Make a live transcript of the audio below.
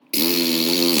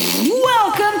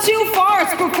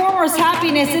Performers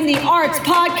Happiness in the Arts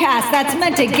podcast that's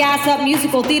meant to gas up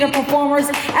musical theater performers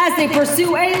as they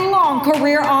pursue a long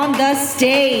career on the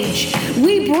stage.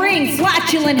 We bring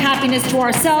flatulent happiness to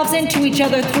ourselves and to each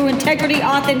other through integrity,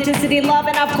 authenticity, love,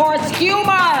 and of course,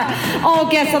 humor. All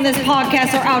guests on this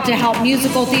podcast are out to help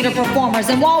musical theater performers,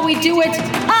 and while we do it,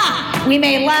 we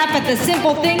may laugh at the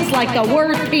simple things like the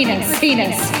word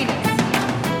penis.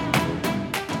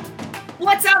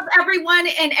 What's up, everyone,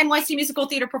 and NYC Musical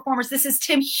Theater performers? This is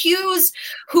Tim Hughes,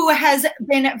 who has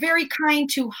been very kind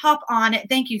to hop on.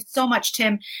 Thank you so much,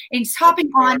 Tim. And he's hopping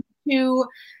on to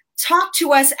talk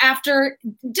to us after,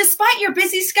 despite your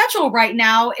busy schedule right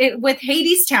now with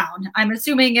Hadestown. I'm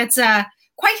assuming it's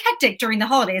quite hectic during the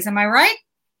holidays. Am I right?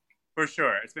 For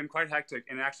sure. It's been quite hectic.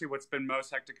 And actually what's been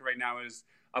most hectic right now is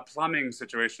a plumbing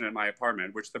situation in my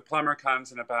apartment, which the plumber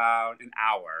comes in about an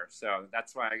hour. So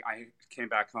that's why I came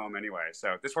back home anyway.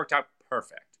 So this worked out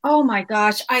perfect. Oh my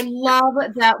gosh. I love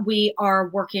that we are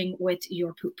working with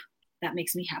your poop. That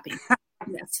makes me happy.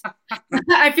 Yes.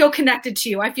 I feel connected to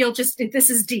you. I feel this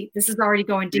is deep. This is already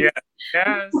going deep.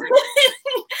 Yes.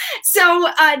 So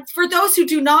for those who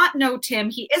do not know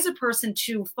Tim, he is a person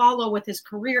to follow with his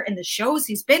career and the shows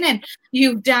he's been in.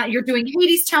 You're doing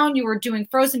Hadestown, you were doing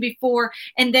Frozen before,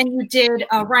 and then you did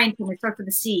Ryan from Start for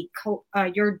the Sea,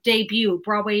 your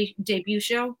Broadway debut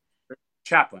show?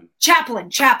 Chaplin.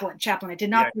 I did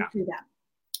not do that.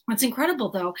 That's incredible,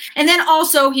 though. And then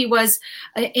also he was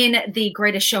in The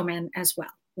Greatest Showman as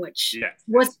well, which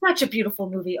was such a beautiful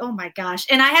movie. Oh, my gosh.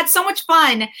 And I had so much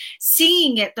fun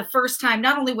seeing it the first time.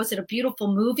 Not only was it a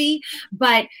beautiful movie,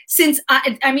 but since,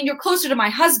 I mean, you're closer to my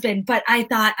husband, but I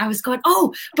thought I was going,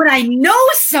 but I know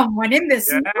someone in this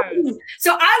movie.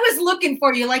 So I was looking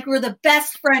for you like we were the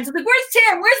best friends. I was like, where's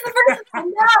Tim? Where's the person I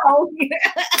know?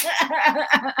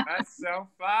 That's so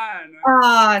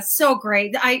fun. So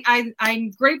great.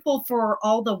 I'm grateful for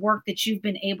all the work that you've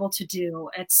been able to do.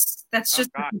 That's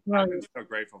just brilliant. I've been so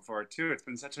grateful for it too. It's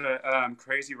been such a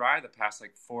crazy ride the past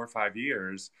 4 or 5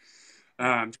 years.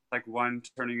 Like one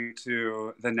turning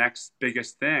into the next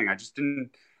biggest thing. I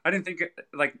didn't think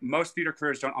most theater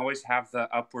careers don't always have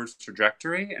the upwards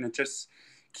trajectory, and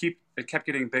it kept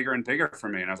getting bigger and bigger for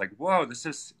me. And I was like, whoa, this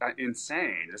is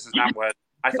insane. This is not what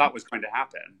I thought was going to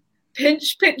happen.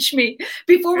 Pinch me.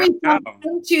 Before we jump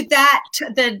into that,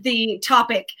 the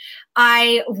topic,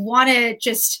 I want to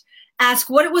just ask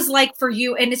what it was like for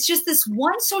you. And it's just this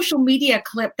one social media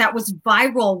clip that was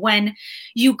viral when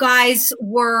you guys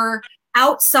were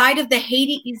outside of the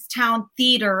Hadestown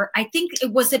Theater. I think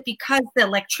it because the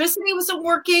electricity wasn't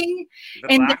working.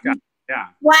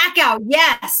 Blackout,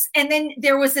 yes. And then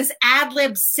there was this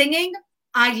ad-lib singing.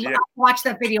 I watched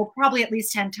that video probably at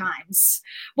least 10 times.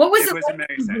 What was it like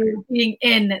amazing being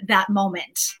in that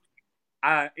moment?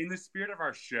 In the spirit of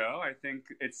our show, I think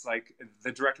it's like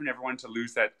the director never wanted to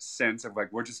lose that sense of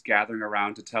we're just gathering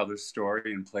around to tell this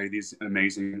story and play these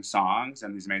amazing songs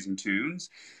and these amazing tunes.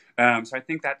 So I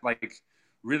think that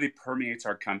really permeates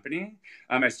our company.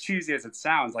 As cheesy as it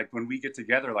sounds, when we get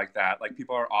together like that,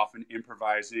 people are often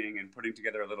improvising and putting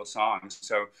together little songs.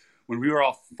 So when we were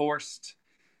all forced,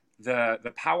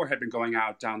 the power had been going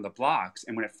out down the blocks,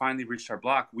 and when it finally reached our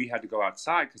block, we had to go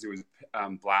outside because it was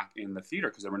black in the theater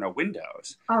because there were no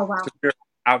windows. Oh, wow. So we were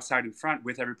outside in front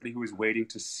with everybody who was waiting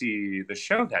to see the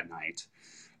show that night.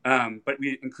 But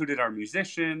we included our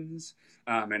musicians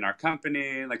and our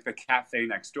company, the cafe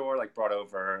next door, brought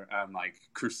over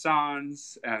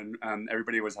croissants, and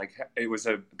everybody was it was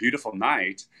a beautiful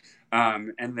night.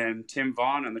 And then Tim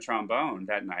Vaughn on the trombone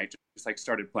that night just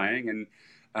started playing, and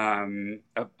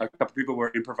a couple people were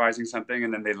improvising something,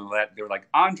 and then they were like,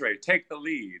 Andre, take the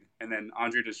lead. And then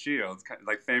Andre DeShields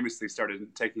famously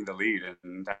started taking the lead,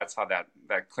 and that's how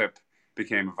that clip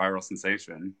became a viral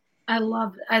sensation. I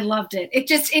loved it.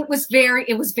 It was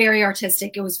very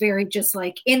artistic. It was very just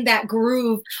in that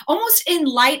groove, almost in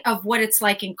light of what it's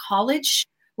like in college,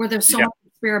 where there's so much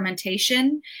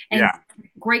experimentation and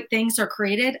great things are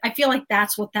created. I feel like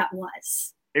that's what that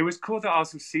was. It was cool to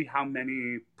also see how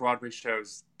many Broadway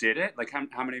shows did it,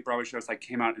 how many Broadway shows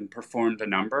came out and performed a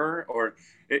number, or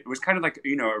it was kind of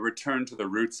a return to the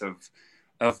roots of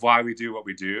why we do what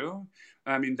we do.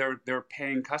 I mean, there were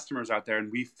paying customers out there, and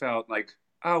we felt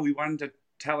we wanted to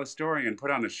tell a story and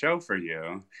put on a show for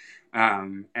you.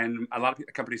 And a lot of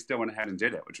companies still went ahead and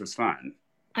did it, which was fun.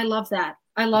 I love that.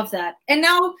 And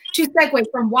now to segue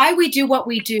from why we do what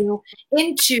we do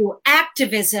into act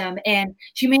activism and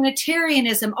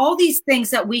humanitarianism, all these things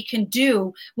that we can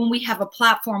do when we have a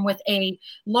platform with a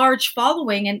large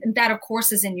following. And that, of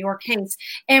course, is in your case.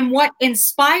 And what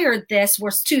inspired this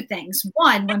was two things.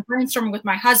 One, when brainstorming with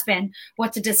my husband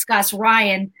what to discuss,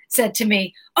 Ryan said to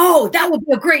me, "Oh, that would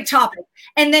be a great topic."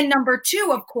 And then number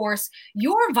two, of course,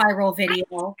 your viral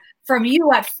video from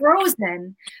you at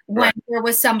Frozen when there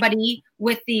was somebody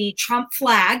with the Trump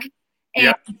flag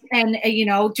and you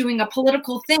know, doing a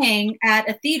political thing at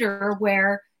a theater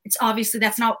where it's obviously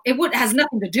has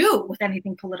nothing to do with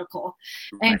anything political.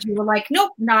 And you were like,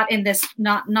 nope, not in this,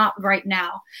 not right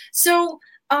now. So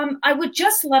I would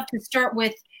just love to start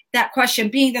with that question,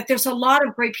 being that there's a lot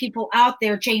of great people out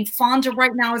there. Jane Fonda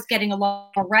right now is getting a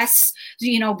lot of arrests,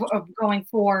 you know, going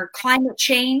for climate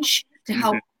change to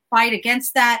help fight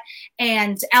against that.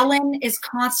 And Ellen is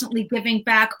constantly giving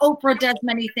back. Oprah does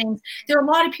many things. There are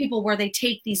a lot of people where they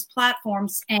take these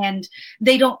platforms and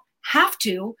they don't have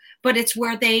to, but it's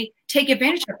where they take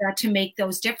advantage of that to make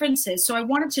those differences. So I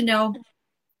wanted to know,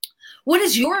 what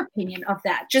is your opinion of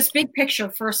that? Just big picture,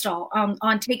 first of all,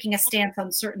 on taking a stance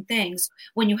on certain things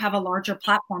when you have a larger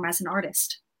platform as an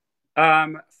artist.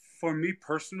 For me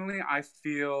personally, I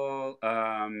feel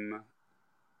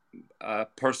a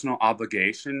personal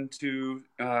obligation to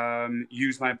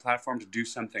use my platform to do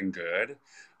something good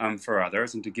for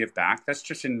others and to give back. That's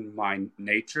just in my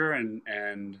nature,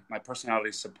 and my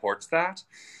personality supports that.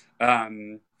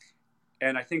 And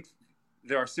I think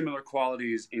there are similar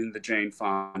qualities in the Jane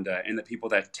Fonda and the people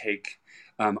that take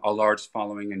a large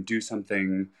following and do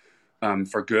something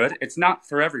for good. It's not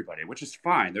for everybody, which is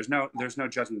fine. There's no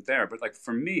judgment there. But like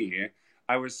for me,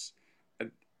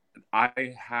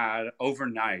 I had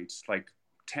overnight like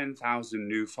 10,000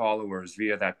 new followers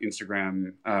via that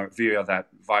Instagram, via that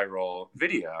viral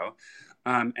video.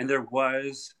 And there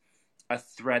was a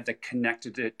thread that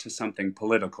connected it to something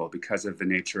political because of the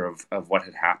nature of what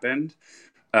had happened.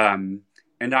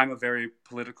 And I'm a very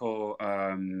political,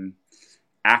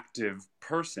 active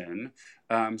person.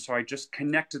 So I just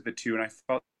connected the two, and I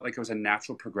felt like it was a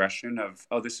natural progression of,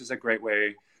 oh, this is a great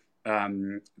way.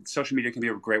 Social media can be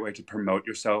a great way to promote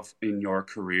yourself in your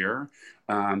career,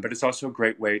 but it's also a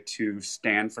great way to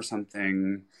stand for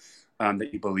something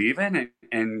that you believe in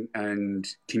and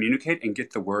communicate and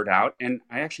get the word out. And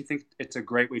I actually think it's a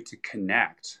great way to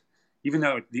connect, even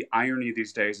though the irony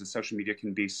these days is social media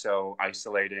can be so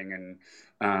isolating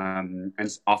and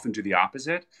often do the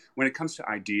opposite. When it comes to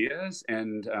ideas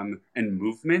and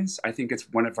movements, I think it's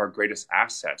one of our greatest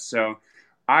assets. So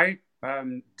I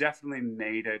definitely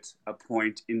made it a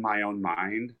point in my own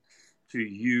mind to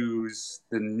use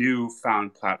the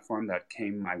newfound platform that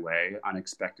came my way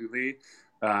unexpectedly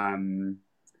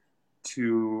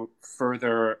to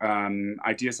further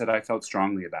ideas that I felt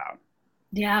strongly about.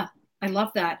 Yeah, I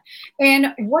love that.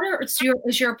 And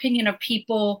is your opinion of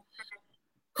people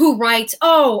who write,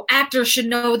 oh, actors should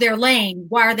know their lane?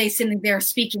 Why are they sitting there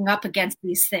speaking up against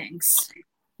these things?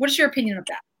 What is your opinion of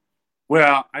that?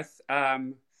 Well,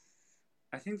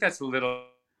 I think that's a little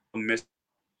misinformed.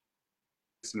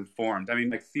 I mean,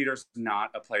 like, theater's not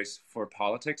a place for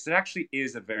politics. It actually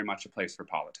is very much a place for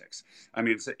politics. I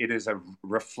mean, it is a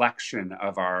reflection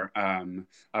of our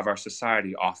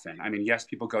society often. I mean, yes,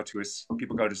 people go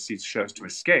to see shows to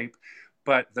escape,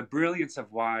 but the brilliance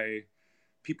of why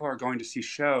people are going to see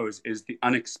shows is the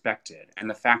unexpected, and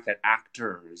the fact that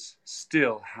actors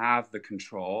still have the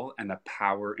control and the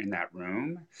power in that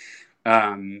room.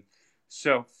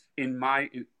 So in my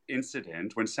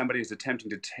incident, when somebody is attempting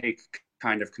to take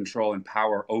kind of control and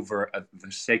power over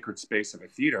the sacred space of a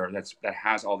theater that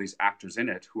has all these actors in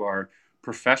it who are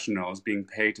professionals being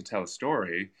paid to tell a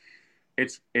story,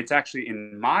 it's actually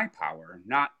in my power,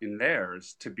 not in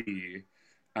theirs, to be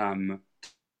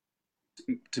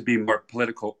more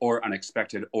political or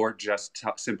unexpected, or just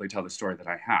simply tell the story that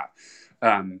I have.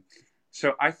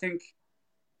 So I think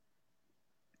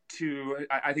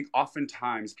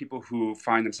oftentimes people who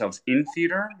find themselves in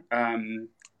theater,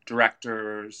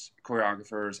 directors,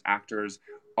 choreographers, actors,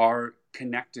 are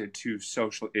connected to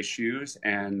social issues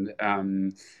and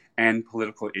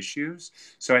political issues.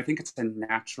 So I think it's a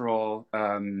natural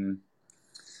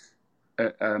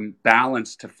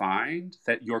balance to find,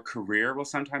 that your career will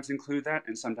sometimes include that,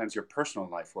 and sometimes your personal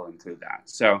life will include that.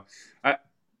 So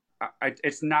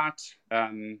it's not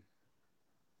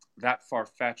that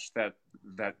far-fetched that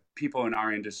people in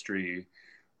our industry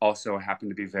also happen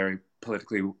to be very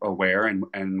politically aware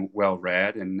and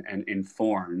well-read and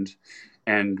informed,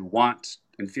 and want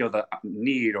and feel the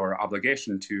need or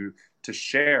obligation to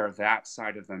share that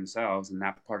side of themselves and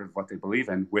that part of what they believe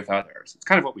in with others. It's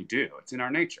kind of what we do. It's in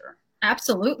our nature.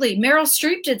 Absolutely. Meryl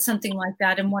Streep did something like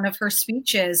that in one of her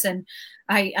speeches. And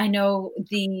I know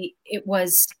it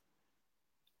was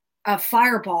a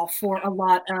fireball for a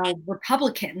lot of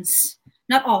Republicans.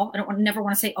 Not all. I don't never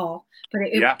want to say all, but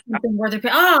it was something where they're,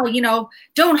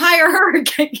 don't hire her.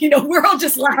 We're all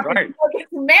just laughing. Right.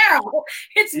 It's Meryl.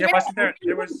 It's Meryl. But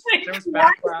there was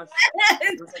backlash.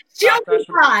 She'll be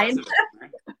fine.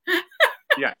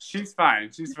 Yeah, she's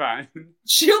fine. She's fine.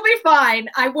 She'll be fine.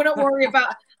 I wouldn't worry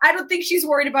about. I don't think she's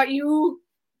worried about you.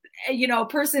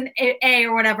 Person A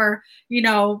or whatever,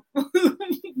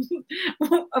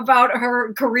 about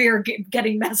her career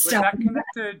getting messed up. Was that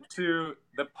connected to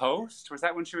the Post? Was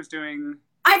that when she was doing?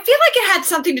 I feel like it had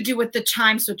something to do with the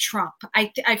times with Trump.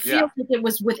 I feel like it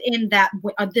was within that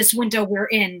this window we're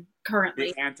in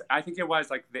currently. I think it was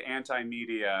like the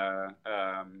anti-media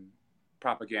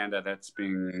propaganda that's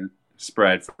being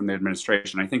spread from the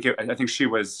administration. I think she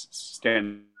was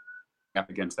standing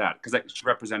up against that because she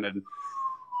represented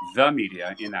the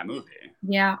media in that movie.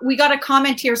 Yeah. We got a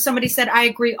comment here. Somebody said, I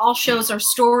agree. All shows are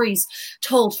stories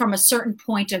told from a certain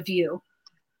point of view.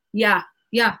 Yeah.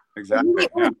 Yeah. Exactly.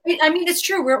 Yeah. I mean, it's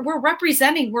true. We're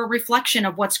a reflection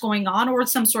of what's going on, or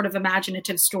some sort of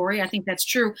imaginative story. I think that's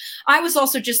true. I was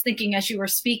also just thinking as you were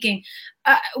speaking,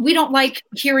 we don't like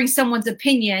hearing someone's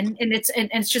opinion, and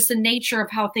it's just the nature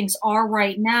of how things are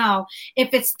right now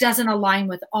if it doesn't align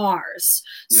with ours.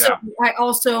 Yeah. So I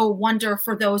also wonder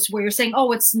for those where you're saying,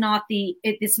 oh, it's not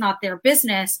their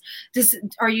business.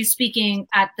 Are you speaking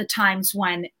at the times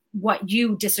when what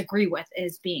you disagree with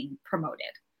is being promoted?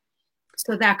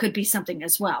 So that could be something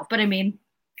as well. But I mean,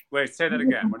 wait, say that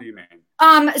again. What do you mean?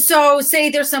 So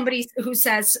say there's somebody who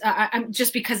says,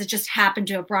 just because it just happened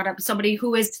to have brought up somebody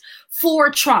who is for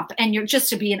Trump, and you're just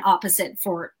to be an opposite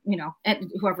for,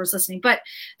 whoever's listening, but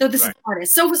though this is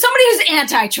artist. So somebody who's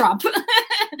anti-Trump.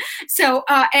 So,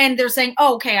 and they're saying,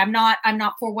 oh, okay, I'm not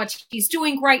for what he's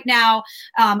doing right now.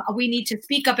 We need to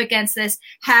speak up against this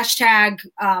hashtag,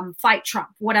 fight Trump,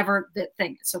 whatever the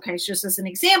thing is. Okay. It's just as an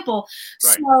example.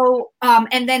 Right. So,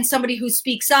 and then somebody who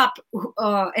speaks up,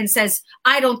 and says,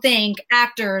 I don't think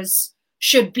actors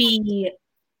should be,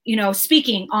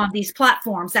 speaking on these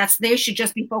platforms. They should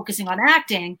just be focusing on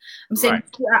acting. I'm saying,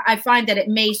 I find that it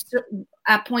may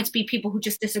at points be people who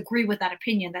just disagree with that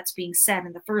opinion that's being said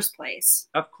in the first place.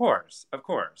 Of course.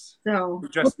 So who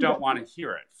just don't want to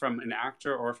hear it from an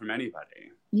actor or from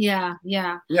anybody. Yeah.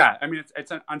 I mean,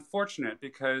 it's unfortunate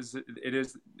because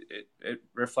it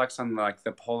reflects on like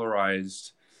the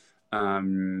polarized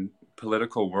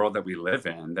political world that we live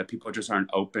in, that people just aren't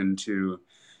open to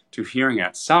hearing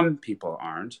it. Some people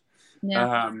aren't.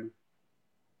 Yeah.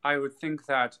 I would think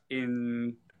that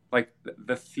in like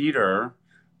the theater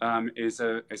is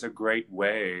a great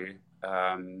way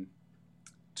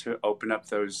to open up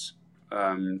those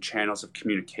channels of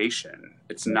communication.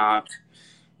 It's not,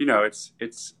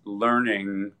 it's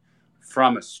learning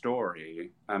from a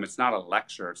story. It's not a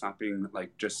lecture. It's not being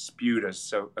like just spewed as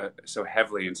so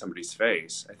heavily in somebody's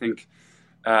face. I think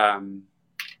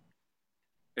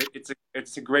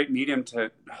it's a great medium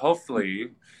to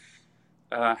hopefully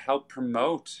help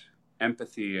promote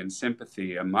empathy and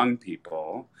sympathy among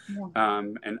people. Yeah.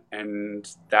 And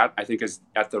that I think is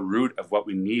at the root of what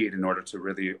we need in order to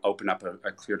really open up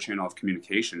a clear channel of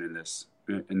communication in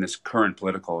this current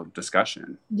political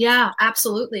discussion. Yeah,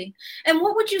 absolutely. And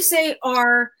what would you say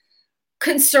are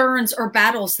concerns or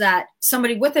battles that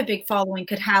somebody with a big following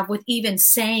could have with even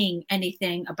saying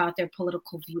anything about their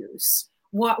political views?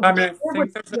 I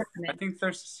think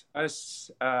there's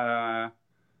a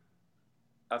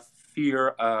fear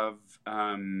of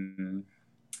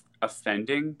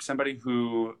offending somebody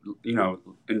who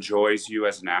enjoys you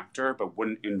as an actor but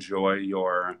wouldn't enjoy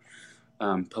your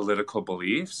political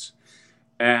beliefs,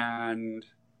 and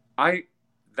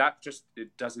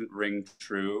it doesn't ring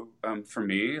true for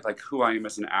me. Like who I am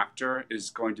as an actor is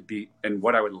going to be, and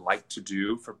what I would like to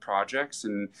do for projects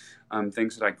and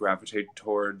things that I gravitate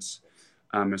towards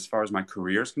as far as my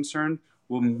career is concerned,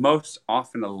 will most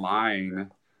often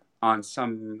align on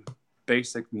some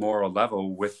basic moral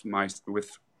level with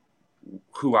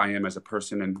who I am as a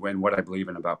person and what I believe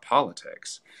in about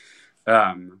politics.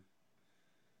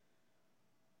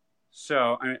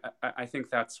 So I think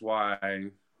that's why.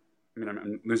 I mean,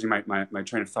 I'm losing my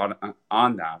train of thought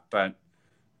on that, but.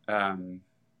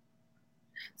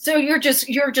 So you're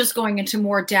just going into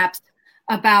more depth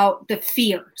about the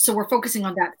fear. So we're focusing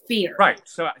on that fear. Right.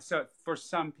 So for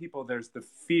some people, there's the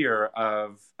fear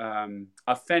of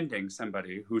offending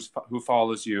somebody who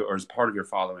follows you or is part of your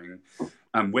following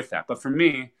with that. But for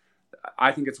me,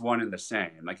 I think it's one and the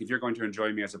same. Like if you're going to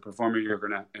enjoy me as a performer, you're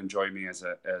going to enjoy me as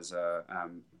a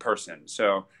person.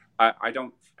 So I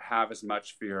don't have as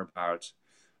much fear about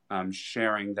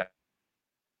sharing that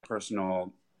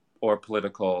personal or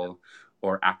political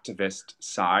or activist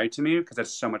side to me, because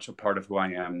that's so much a part of who I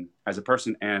am as a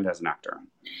person and as an actor.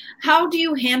 How do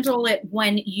you handle it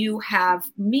when you have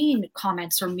mean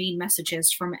comments or mean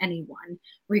messages from anyone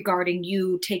regarding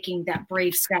you taking that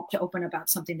brave step to open about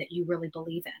something that you really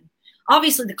believe in?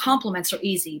 Obviously the compliments are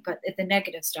easy, but the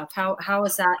negative stuff, how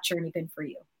has that journey been for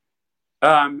you?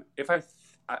 If I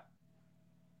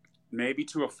maybe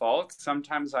to a fault,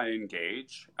 sometimes I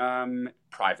engage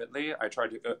privately. I try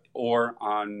to, or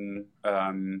on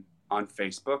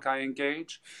Facebook, I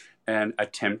engage and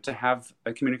attempt to have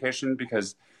a communication,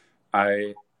 because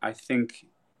I think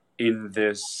in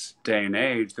this day and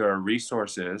age there are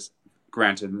resources.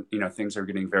 Granted, things are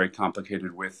getting very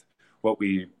complicated with what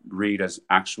we read as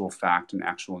actual fact and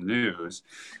actual news,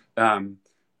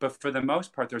 but for the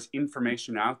most part, there's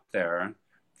information out there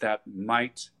that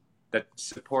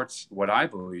supports what I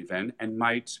believe in and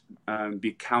might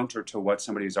be counter to what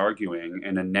somebody's arguing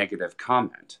in a negative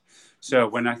comment. So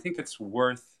when I think it's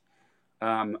worth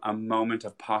a moment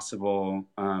of possible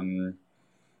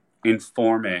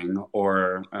informing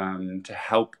or to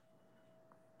help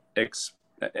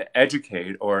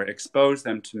educate or expose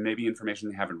them to maybe information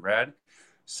they haven't read,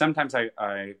 sometimes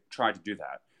I try to do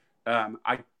that.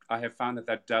 I have found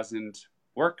that doesn't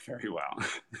work very well.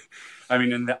 I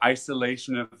mean, in the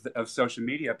isolation of social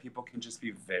media, people can just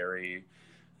be very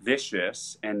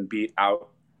vicious and be out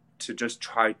to just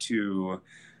try to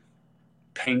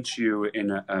paint you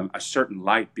in a certain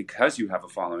light because you have a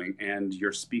following and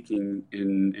you're speaking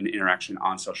in an interaction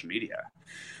on social media.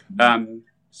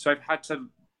 So I've had to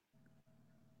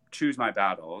choose my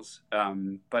battles,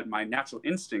 but my natural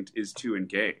instinct is to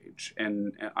engage,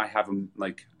 and I have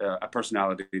a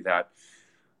personality that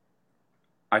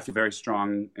I feel very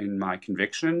strong in my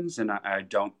convictions, and I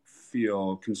don't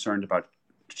feel concerned about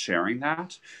sharing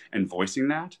that and voicing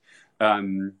that.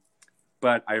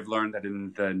 But I've learned that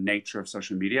in the nature of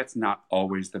social media, it's not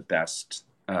always the best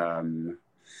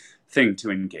thing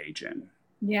to engage in.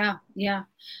 Yeah.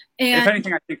 And if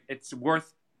anything, I think it's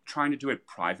worth trying to do it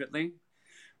privately.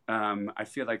 I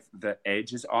feel like the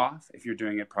edge is off if you're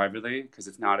doing it privately, because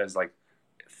it's not as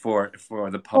for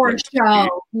the public. For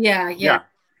show. Yeah.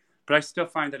 But I still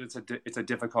find that it's a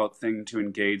difficult thing to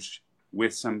engage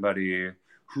with somebody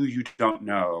who you don't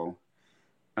know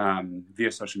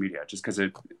via social media, just because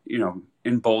it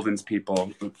emboldens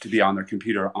people to be on their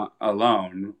computer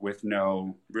alone with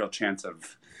no real chance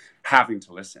of having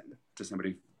to listen to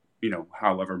somebody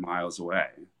however miles away.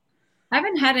 I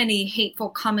haven't had any hateful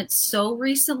comments so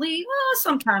recently. Well,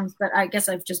 sometimes, but I guess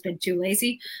I've just been too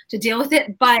lazy to deal with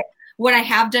it. But what I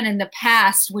have done in the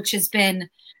past, which has been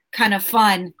kind of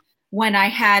fun, when I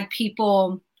had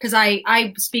people, because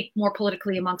I speak more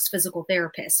politically amongst physical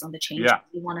therapists on the changes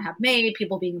we want to have made,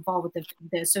 people being involved with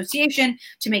the association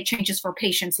to make changes for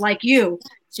patients like you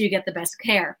so you get the best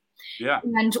care. Yeah.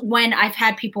 And when I've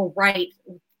had people write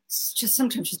just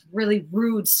sometimes just really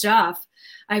rude stuff,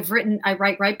 I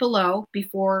write right below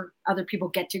before other people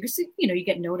get to, because you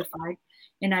get notified.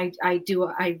 And I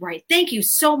write, thank you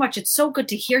so much. It's so good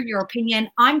to hear your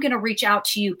opinion. I'm going to reach out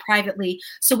to you privately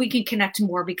so we can connect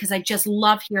more, because I just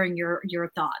love hearing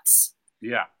your thoughts.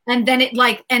 Yeah. And then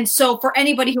and so for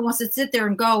anybody who wants to sit there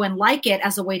and go and like it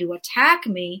as a way to attack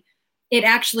me, it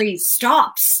actually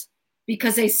stops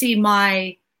because they see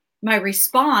my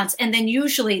response. And then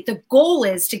usually the goal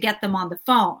is to get them on the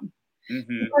phone.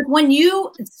 Mm-hmm. Because when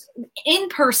you in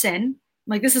person,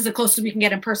 this is the closest we can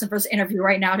get in person for this interview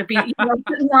right now, to be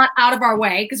not out of our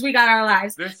way, because we got our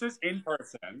lives. This is in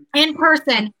person. In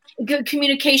person, good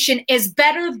communication is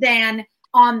better than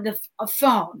on the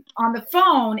phone. On the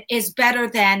phone is better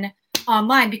than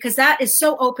online, because that is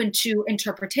so open to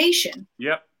interpretation.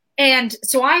 Yep. And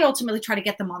so I ultimately try to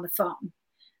get them on the phone.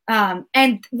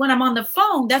 And when I'm on the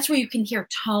phone, that's where you can hear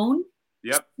tone.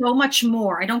 Yep. So much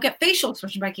more. I don't get facial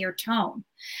expression, but I hear tone.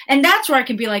 And that's where I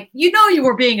can be like, you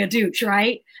were being a douche,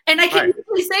 right? And I can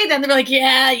usually say that, and they're like,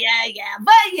 yeah.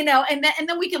 But, and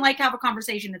then we can have a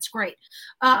conversation. It's great.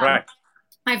 Right.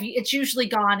 It's usually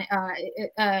gone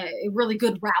a really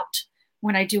good route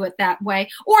when I do it that way.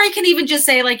 Or I can even just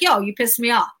say yo, you pissed me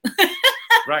off.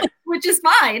 Right. Which is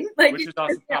fine. Which is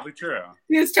also probably true.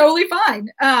 It's totally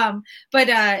fine.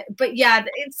 But yeah,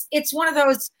 it's one of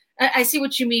those. I see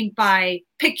what you mean by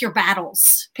pick your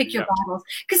battles. Pick your battles.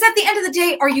 Because at the end of the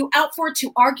day, are you out for it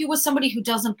to argue with somebody who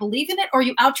doesn't believe in it? Or are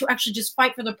you out to actually just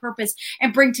fight for the purpose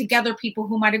and bring together people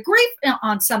who might agree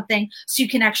on something so you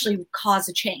can actually cause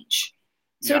a change?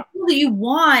 So if really you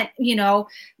want,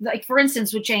 for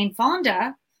instance, with Jane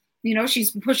Fonda, You know,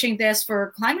 she's pushing this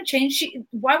for climate change.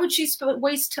 Why would she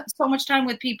waste so much time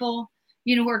with people,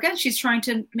 you know, who are against? She's trying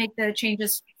to make the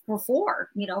changes for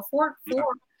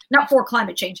not for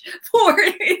climate change, for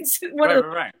it's one of the,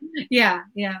 right. Yeah.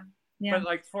 But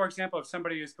like, for example, if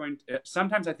somebody is going to,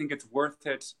 sometimes I think it's worth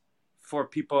it for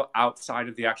people outside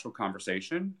of the actual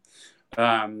conversation.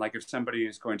 Like if somebody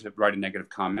is going to write a negative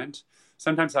comment,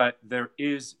 sometimes there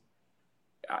is,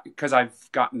 because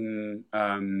I've gotten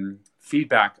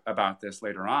feedback about this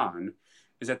later on,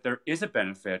 is that there is a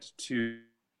benefit to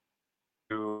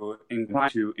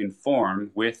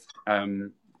inform with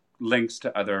links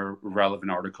to other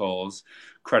relevant articles,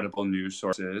 credible news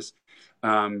sources,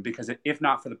 because if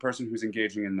not for the person who's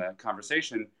engaging in the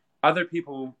conversation, other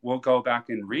people will go back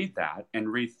and read that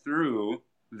and read through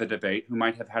the debate who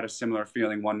might have had a similar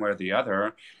feeling one way or the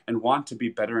other and want to be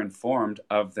better informed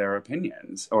of their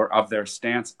opinions or of their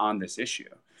stance on this issue.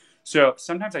 So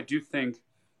sometimes I do think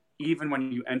even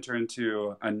when you enter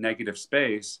into a negative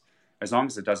space, as long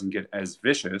as it doesn't get as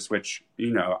vicious, which,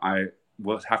 you know, I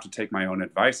will have to take my own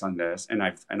advice on this, and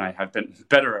I have been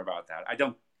better about that. I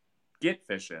don't get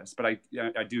vicious, but I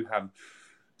do have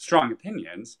strong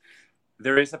opinions.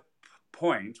 There is a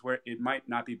point where it might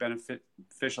not be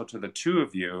beneficial to the two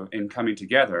of you in coming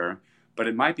together, but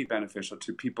it might be beneficial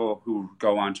to people who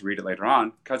go on to read it later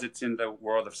on because it's in the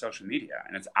world of social media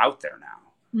and it's out there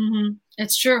now. Mm-hmm.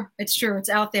 It's true. It's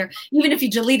out there. Even if you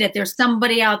delete it, there's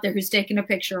somebody out there who's taking a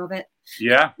picture of it.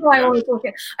 Yeah. So I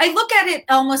look at it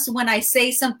almost when I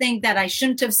say something that I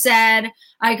shouldn't have said.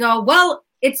 I go, well,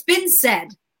 it's been said,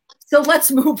 so let's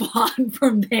move on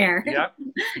from there. Yep.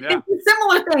 Yeah. It's a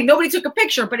similar thing. Nobody took a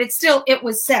picture, but it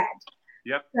was said.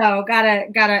 Yep. So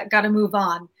gotta move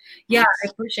on. Yeah, I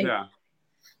appreciate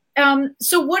it.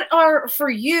 So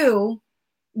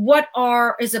what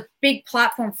is a big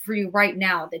platform for you right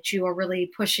now that you are really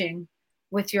pushing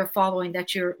with your following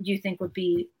that you think would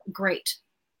be great?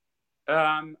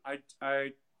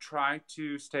 I try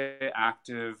to stay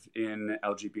active in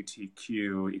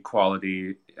LGBTQ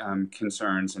equality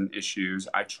concerns and issues.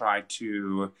 I try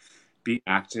to be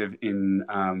active in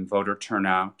voter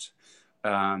turnout.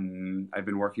 I've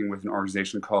been working with an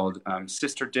organization called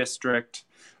Sister District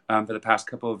for the past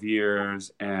couple of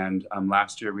years. And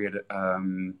last year we had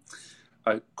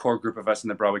a core group of us in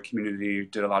the Broadway community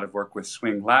did a lot of work with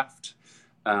Swing Left,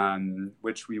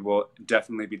 which we will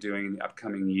definitely be doing in the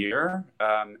upcoming year.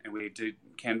 And we did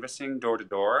canvassing door to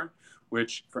door,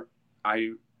 which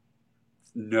I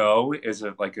know is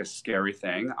a scary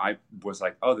thing. I was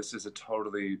like, oh, this is a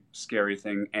totally scary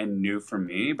thing and new for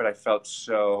me, but I felt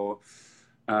so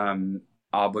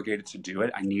obligated to do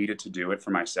it. I needed to do it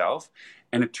for myself.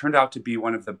 And it turned out to be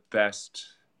one of the best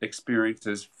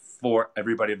experiences for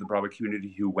everybody of the Broadway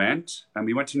community who went.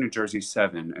 We went to New Jersey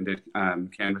 7 and did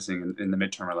canvassing in the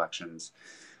midterm elections.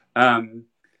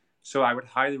 So I would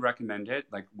highly recommend it,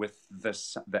 like with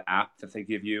the app that they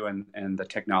give you and the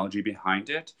technology behind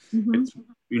it. Mm-hmm. It's,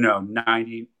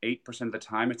 98% of the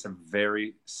time, it's a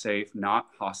very safe, not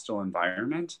hostile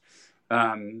environment.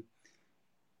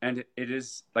 And it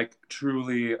is like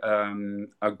truly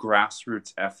a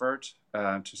grassroots effort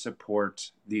to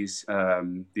support these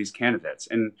candidates.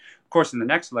 And of course, in the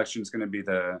next election is going to be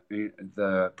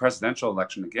the presidential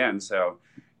election again. So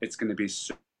it's going to be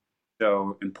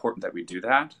so important that we do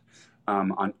that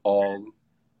on all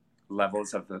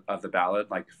levels of the ballot,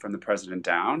 like from the president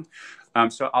down.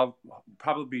 So I'll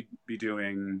probably be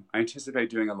I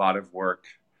anticipate doing a lot of work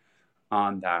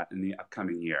on that in the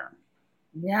upcoming year.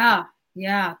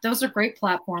 Yeah, those are great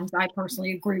platforms. I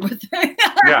personally agree with it.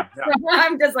 Yeah.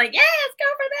 I'm just like, yes, go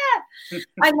for that.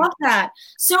 I love that.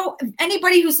 So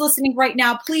anybody who's listening right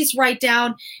now, please write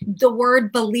down the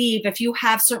word believe if you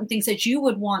have certain things that you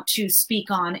would want to speak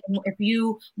on. And if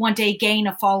you one day gain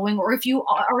a following, or if you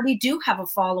already do have a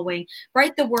following,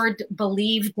 write the word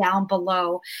believe down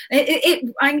below.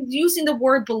 I'm using the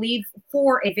word believe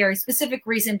for a very specific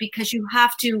reason, because you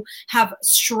have to have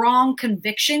strong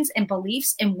convictions and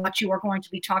beliefs in what you are going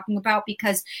to be talking about,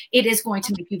 because it is going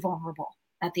to make you vulnerable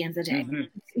at the end of the day. Mm-hmm.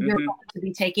 You're going to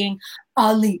be taking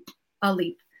a leap,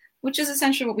 which is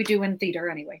essentially what we do in theater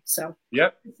anyway. So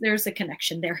yep, there's a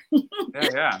connection there.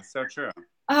 yeah, so true.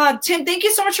 Tim, thank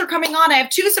you so much for coming on. I have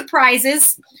 2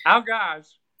 surprises. Oh gosh.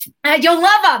 You'll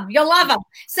love them.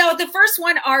 So the first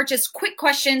one are just quick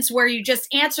questions where you just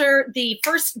give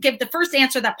the first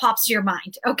answer that pops to your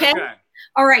mind. Okay.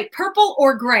 All right. Purple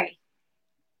or gray?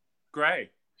 Gray.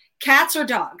 Cats or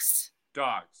dogs?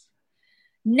 Dogs.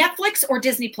 Netflix or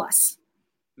Disney Plus?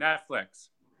 Netflix.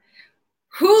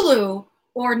 Hulu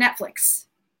or Netflix?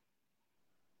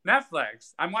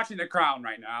 Netflix. I'm watching The Crown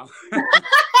right now.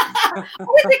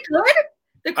 Oh, is it good?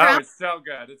 The Crown? Oh, it's so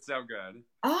good. It's so good.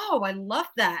 Oh, I love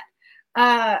that.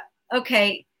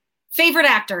 Okay. Favorite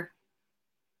actor?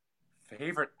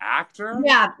 Favorite actor?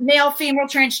 Yeah, male, female,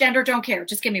 transgender, don't care.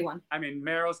 Just give me one. I mean,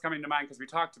 Meryl's coming to mind because we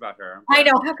talked about her. I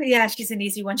know. Yeah, she's an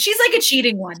easy one. She's like a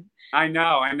cheating one. I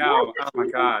know. Oh my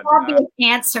God. Obvious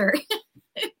answer.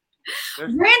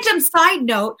 Random side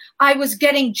note, I was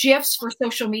getting GIFs for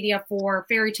social media for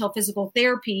Fairy Tale Physical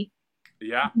Therapy.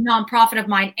 Yeah. Nonprofit of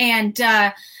mine. And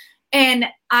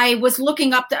I was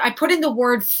looking up, I put in the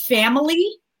word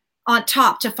family on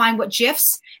top to find what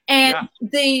GIFs. And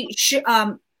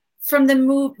from the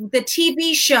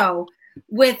TV show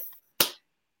with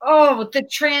the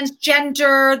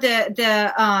transgender,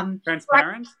 the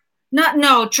Transparent?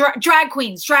 Drag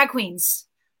queens.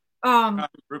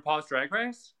 RuPaul's Drag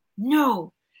Race?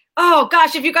 No. Oh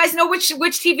gosh, if you guys know which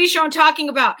TV show I'm talking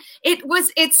about.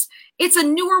 It's a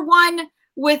newer one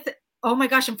with, oh my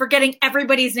gosh, I'm forgetting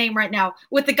everybody's name right now,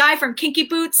 with the guy from Kinky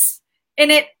Boots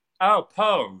in it. Oh,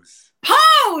 Pose.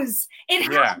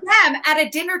 It has them at a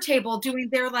dinner table doing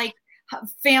their like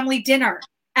family dinner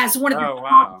as one of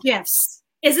the gifts.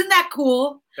 Isn't that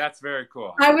cool? That's very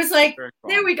cool. I was like,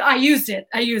 there we go. I used it.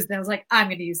 I was like, I'm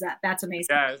going to use that. That's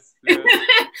amazing. Yes.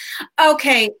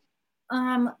 Okay.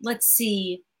 Let's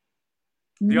see.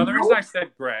 The other reason I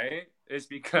said gray is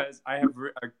because I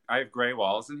have gray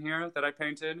walls in here that I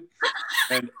painted,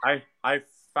 and I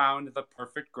found the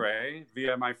perfect gray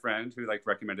via my friend who like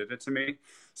recommended it to me.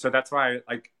 So that's why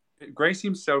gray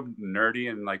seems so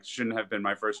nerdy and like shouldn't have been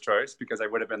my first choice, because I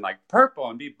would have been like purple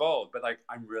and be bold, but like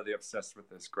I'm really obsessed with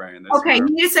this gray in this. Okay, you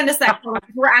need to send us that.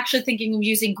 We're actually thinking of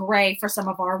using gray for some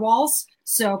of our walls.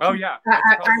 So yeah,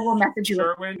 I will message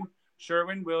you.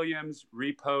 Sherwin Williams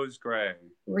Repose Gray.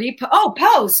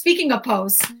 Pose. Speaking of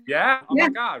Pose. Yeah. Oh my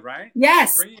God, right?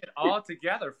 Yes. Bring it all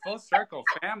together. Full circle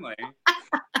family.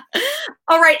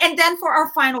 All right. And then for our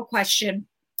final question,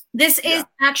 this is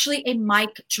actually a mic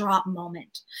drop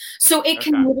moment. So it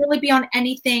can literally be on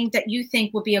anything that you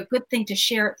think would be a good thing to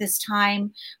share at this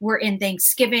time. We're in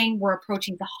Thanksgiving. We're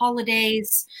approaching the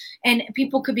holidays. And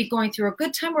people could be going through a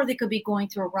good time, or they could be going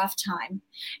through a rough time.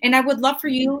 And I would love for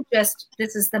you,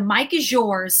 the mic is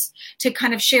yours, to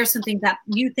kind of share something that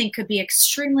you think could be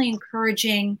extremely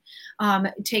encouraging.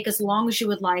 Take as long as you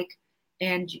would like,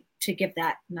 and to give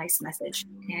that nice message.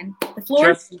 And the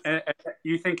floor.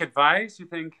 You think advice? You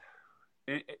think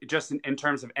just in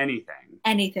terms of anything?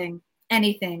 Anything.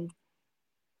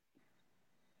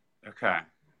 Okay.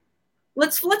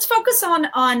 Let's focus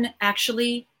on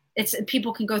actually,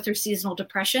 people can go through seasonal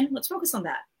depression. Let's focus on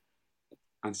that.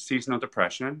 On seasonal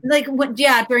depression? Like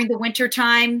during the winter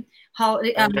time, people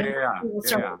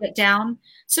start to get down.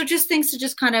 So just things to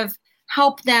just kind of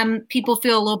help people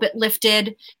feel a little bit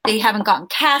lifted. They haven't gotten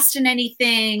cast in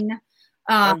anything.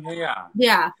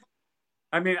 Yeah.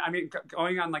 I mean,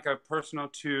 going on like a personal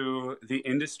to the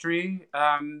industry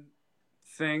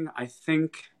thing, I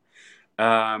think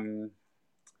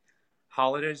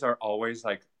holidays are always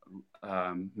like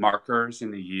markers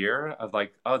in the year of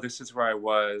like, oh, this is where I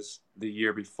was the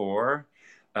year before.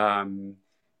 And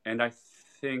I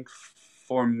think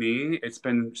for me, it's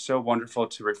been so wonderful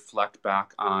to reflect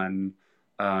back on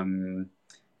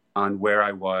where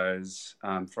I was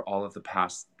for all of the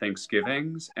past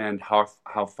Thanksgivings and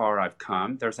how far I've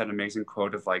come. There's that amazing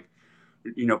quote of like,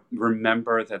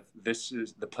 remember that this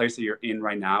is the place that you're in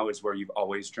right now is where you've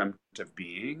always dreamt of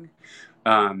being.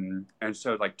 And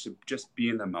so like to just be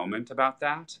in the moment about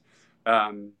that.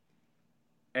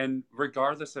 And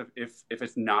regardless of if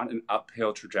it's not an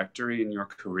uphill trajectory in your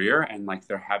career, and like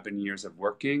there have been years of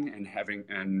working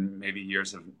and maybe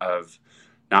years of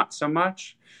not so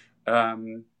much,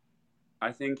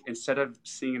 I think instead of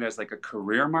seeing it as like a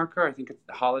career marker, I think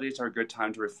the holidays are a good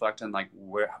time to reflect on like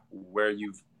where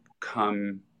you've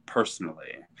come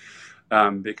personally,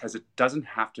 because it doesn't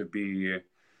have to be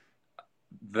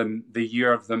the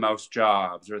year of the most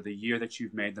jobs or the year that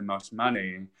you've made the most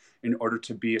money in order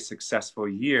to be a successful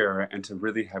year and to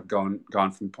really have gone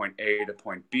from point A to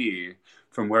point B,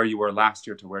 from where you were last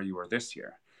year to where you were this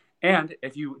year. And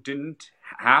if you didn't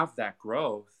have that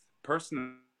growth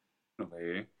personally,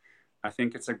 I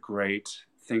think it's a great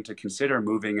thing to consider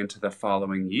moving into the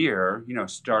following year,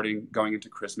 going into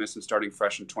Christmas and starting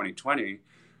fresh in 2020,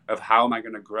 of how am I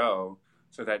going to grow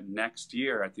so that next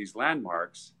year at these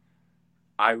landmarks,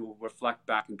 I will reflect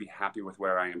back and be happy with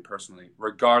where I am personally,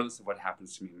 regardless of what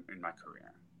happens to me in my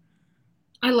career.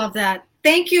 I love that.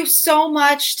 Thank you so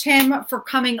much, Tim, for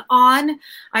coming on.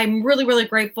 I'm really, really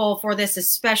grateful for this,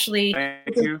 especially.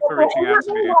 Thank you for reaching out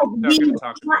to me. It's so good to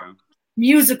talk to you.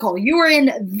 musical. You are in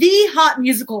the hot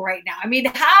musical right now. I mean,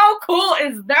 how cool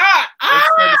is that?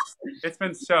 It's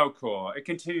been so cool. It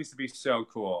continues to be so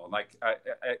cool. Like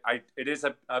it is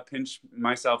a pinch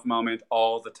myself moment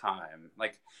all the time.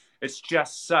 Like it's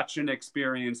just such an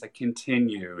experience that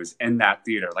continues in that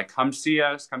theater. Like come see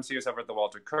us over at the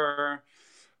Walter Kerr.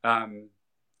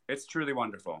 It's truly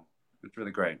wonderful. It's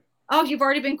really great. Oh, you've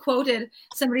already been quoted.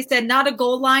 Somebody said, not a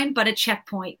goal line, but a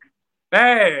checkpoint.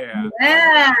 Hey!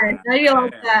 Yeah, I you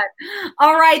like that.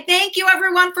 All right. Thank you,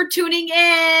 everyone, for tuning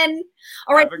in.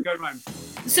 All right. Have a good one.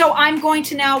 So we're going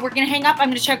to hang up. I'm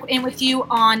going to check in with you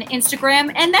on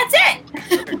Instagram, and that's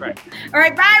it. Okay, great. All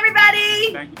right. Bye,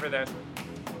 everybody. Thank you for this.